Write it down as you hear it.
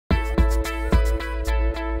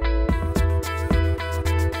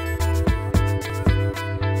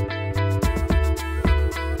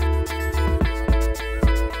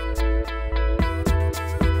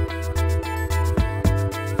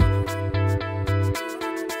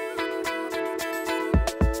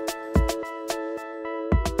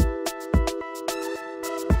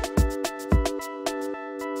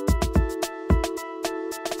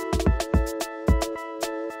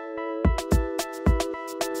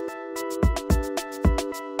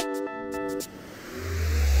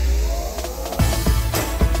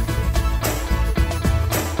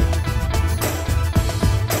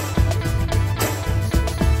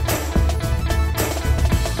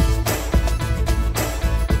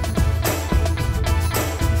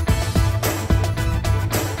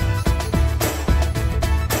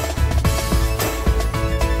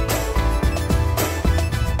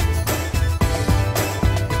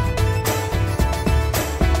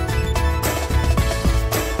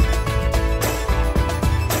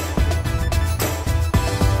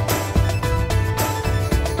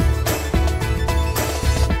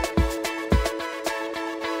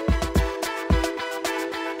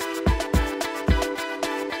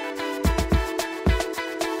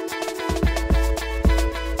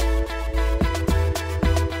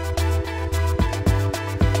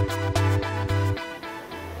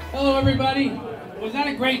everybody. Was that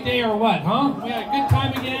a great day or what, huh? We had a good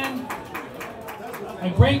time again. A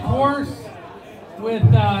great course with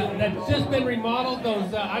that's just been remodeled.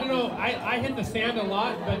 Those I don't know. I hit the sand a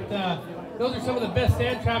lot, but those are some of the best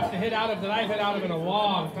sand traps to hit out of that I've hit out of in a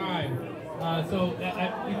long time. So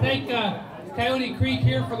we thank Coyote Creek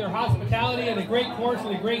here for their hospitality and a great course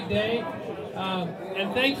and a great day.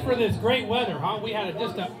 And thanks for this great weather, huh? We had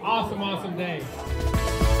just an awesome, awesome day.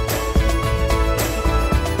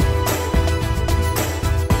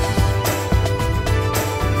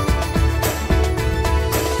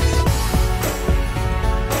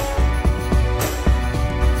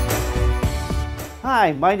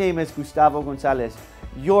 Hi, my name is Gustavo Gonzalez,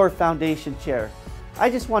 your Foundation Chair. I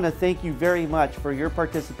just want to thank you very much for your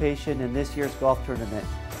participation in this year's golf tournament.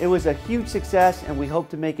 It was a huge success and we hope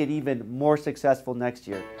to make it even more successful next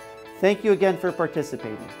year. Thank you again for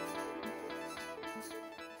participating.